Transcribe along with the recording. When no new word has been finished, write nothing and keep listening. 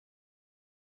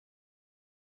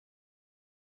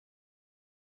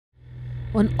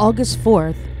On August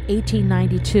 4th,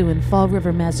 1892, in Fall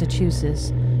River,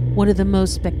 Massachusetts, one of the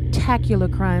most spectacular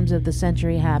crimes of the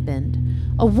century happened.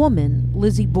 A woman,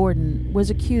 Lizzie Borden, was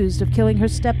accused of killing her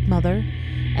stepmother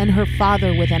and her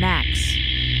father with an axe.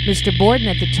 Mr. Borden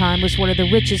at the time was one of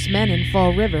the richest men in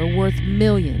Fall River, worth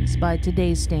millions by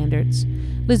today's standards.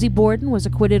 Lizzie Borden was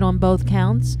acquitted on both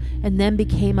counts and then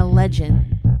became a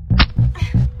legend.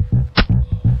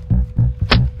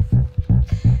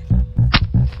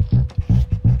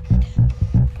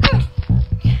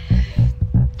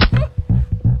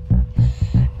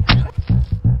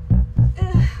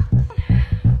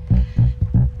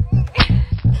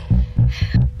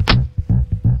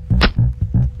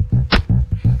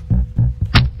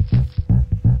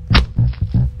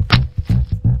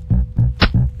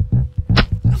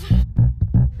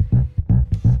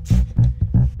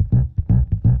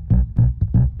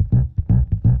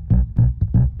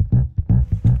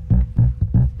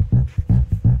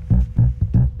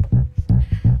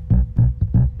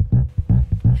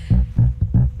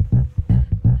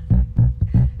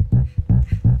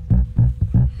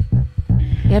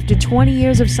 After 20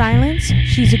 years of silence,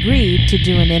 she's agreed to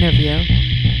do an interview.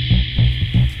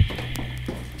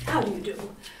 How do you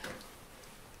do?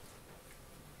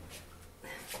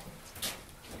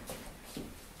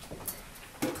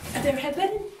 There have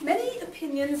been many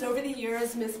opinions over the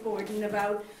years, Miss Borden,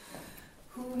 about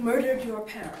who murdered your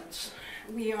parents.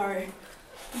 We are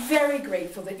very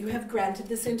grateful that you have granted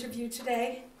this interview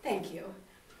today. Thank you.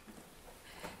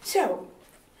 So,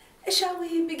 shall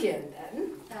we begin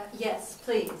then? Yes,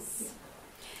 please.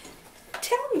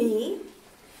 Tell me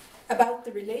about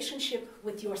the relationship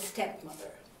with your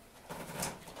stepmother.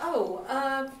 Oh,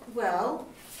 well,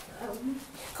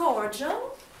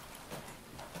 cordial.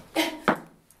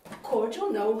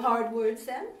 Cordial? No hard words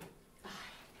then?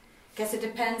 Guess it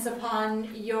depends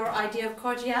upon your idea of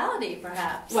cordiality,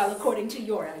 perhaps. Well, according to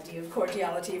your idea of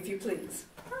cordiality, if you please.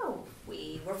 Oh,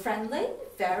 we were friendly,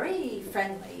 very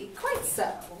friendly, quite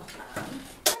so.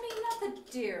 Not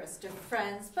the dearest of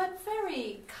friends, but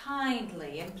very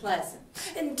kindly and pleasant.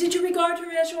 And did you regard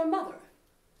her as your mother?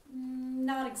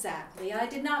 Not exactly. I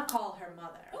did not call her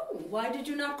mother. Oh, why did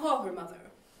you not call her mother?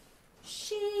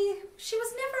 She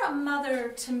was never a mother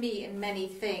to me in many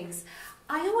things.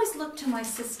 I always looked to my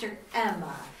sister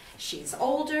Emma. She's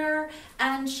older,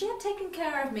 and she had taken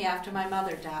care of me after my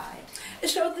mother died.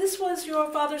 So this was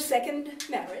your father's second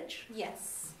marriage?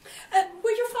 Yes.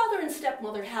 Were your father and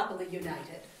stepmother happily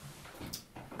united?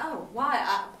 Oh,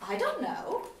 why? I don't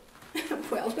know.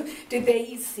 Well, did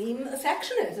they seem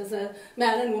affectionate, as a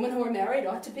man and woman who are married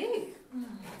ought to be?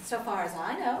 So far as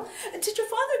I know. Did your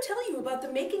father tell you about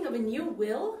the making of a new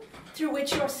will through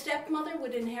which your stepmother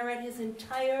would inherit his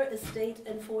entire estate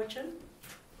and fortune?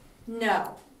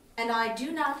 No, and I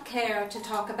do not care to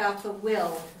talk about the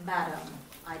will, madam.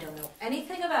 I don't know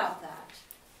anything about that.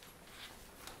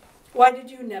 Why did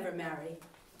you never marry?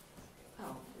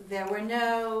 Oh, there were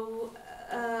no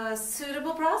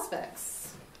suitable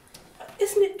prospects.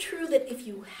 Isn't it true that if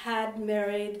you had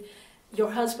married,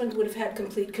 your husband would have had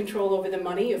complete control over the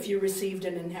money if you received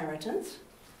an inheritance?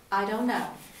 I don't know.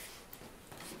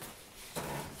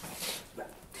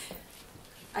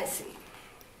 I see.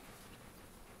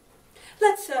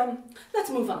 Let's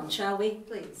move on, shall we?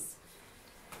 Please.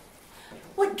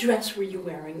 What dress were you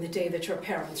wearing the day that your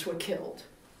parents were killed?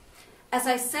 As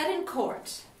I said in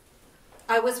court,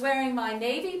 I was wearing my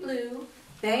navy blue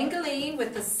bangoline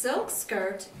with the silk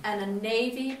skirt and a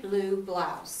navy blue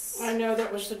blouse. I know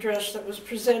that was the dress that was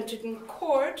presented in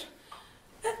court.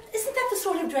 Isn't that the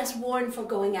sort of dress worn for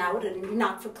going out and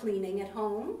not for cleaning at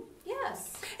home?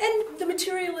 Yes. And the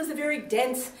material is a very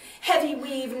dense, heavy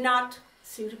weave, not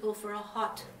suitable for a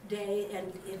hot day,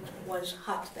 and it was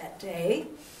hot that day.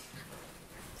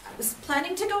 I was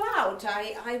planning to go out.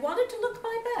 I wanted to look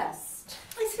my best.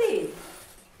 I see.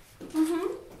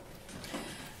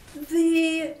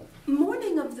 The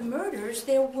morning of the murders,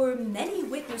 there were many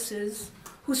witnesses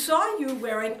who saw you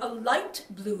wearing a light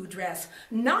blue dress,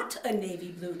 not a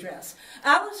navy blue dress.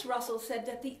 Alice Russell said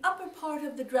that the upper part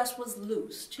of the dress was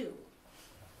loose, too.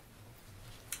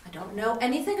 I don't know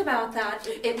anything about that.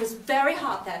 It was very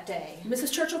hot that day.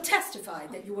 Mrs. Churchill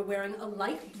testified that you were wearing a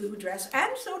light blue dress,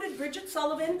 and so did Bridget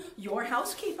Sullivan, your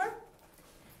housekeeper.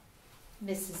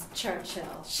 Mrs.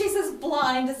 Churchill. She's as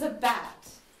blind as a bat.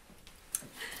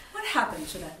 What happened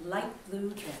to that light blue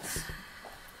dress?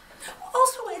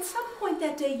 Also, at some point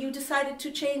that day, you decided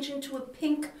to change into a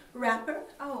pink wrapper.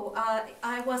 Oh,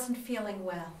 I wasn't feeling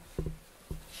well.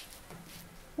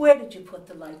 Where did you put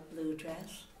the light blue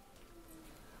dress?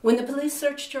 When the police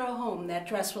searched your home, that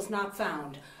dress was not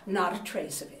found, not a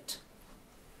trace of it.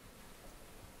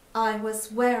 I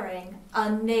was wearing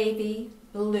a navy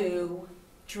blue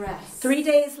dress. 3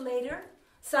 days later,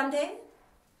 Sunday,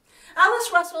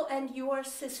 Alice Russell and your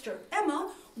sister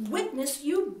Emma witnessed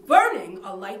you burning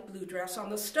a light blue dress on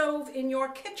the stove in your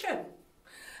kitchen.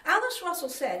 Alice Russell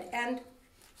said, and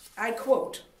I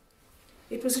quote,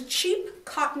 "It was a cheap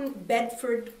cotton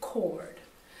Bedford cord."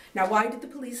 Now, why did the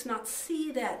police not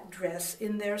see that dress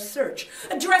in their search?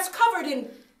 A dress covered in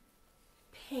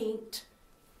paint,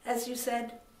 as you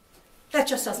said. That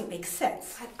just doesn't make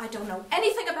sense. I don't know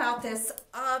anything about this.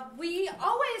 We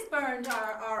always burned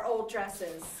our old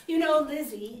dresses. You know,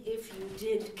 Lizzie, if you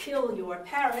did kill your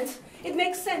parents, it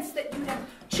makes sense that you'd have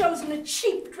chosen a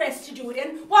cheap dress to do it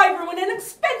in. Why ruin an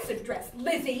expensive dress,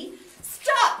 Lizzie?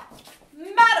 Stop!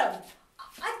 Madam,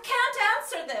 I can't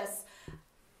answer this.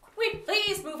 Could we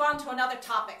please move on to another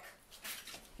topic?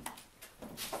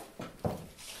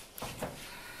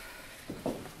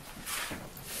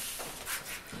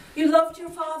 You loved your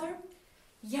father?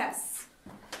 Yes.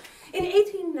 In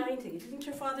 1890, didn't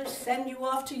your father send you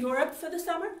off to Europe for the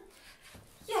summer?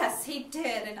 Yes, he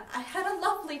did, and I had a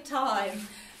lovely time.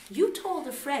 You told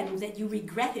a friend that you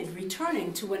regretted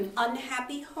returning to an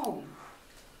unhappy home.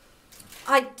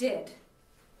 I did.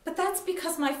 But that's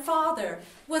because my father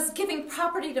was giving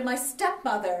property to my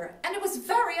stepmother, and it was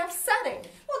very upsetting.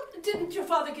 Well, didn't your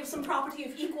father give some property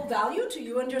of equal value to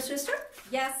you and your sister?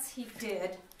 Yes, he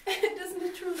did. Isn't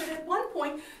it true that at one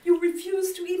point you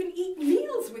refused to even eat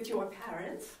meals with your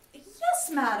parents? Yes,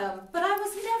 madam, but I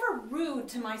was never rude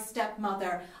to my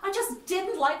stepmother. I just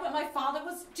didn't like what my father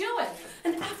was doing.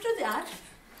 And after that,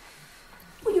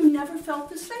 well, you never felt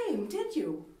the same, did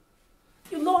you?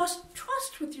 You lost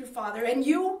trust with your father and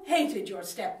you hated your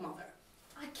stepmother.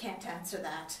 I can't answer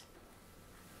that.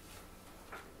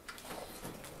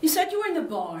 You said you were in the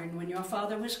barn when your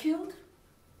father was killed?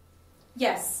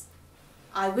 Yes.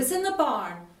 I was in the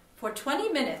barn for 20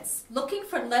 minutes looking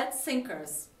for lead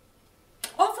sinkers.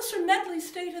 Officer Medley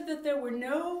stated that there were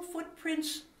no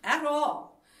footprints at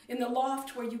all in the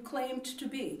loft where you claimed to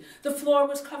be. The floor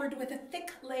was covered with a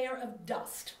thick layer of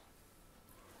dust.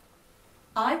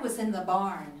 I was in the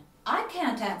barn. I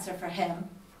can't answer for him.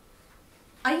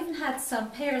 I even had some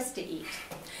pears to eat.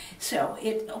 So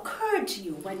it occurred to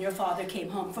you when your father came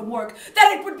home from work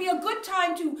that it would be a good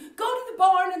time to go to the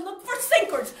barn and look for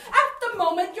sinkers at the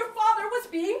moment your father was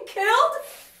being killed?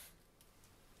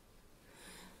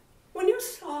 When you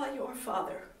saw your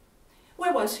father,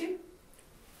 where was he?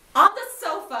 On the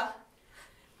sofa.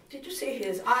 Did you see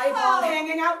his eyeball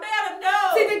hanging out? Madam,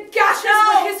 no. See the gashes No.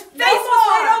 where his face No was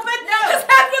laid more. open? No. His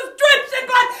head was drenched in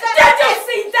blood? Did you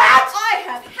see that? I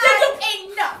have had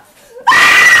enough.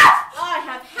 I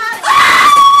have had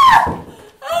enough.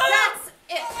 That's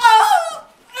it.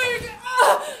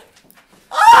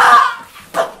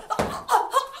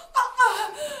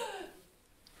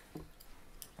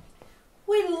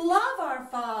 We love our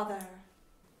father.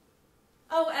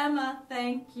 Oh, Emma,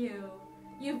 thank you.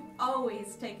 You've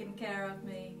always taken care of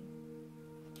me.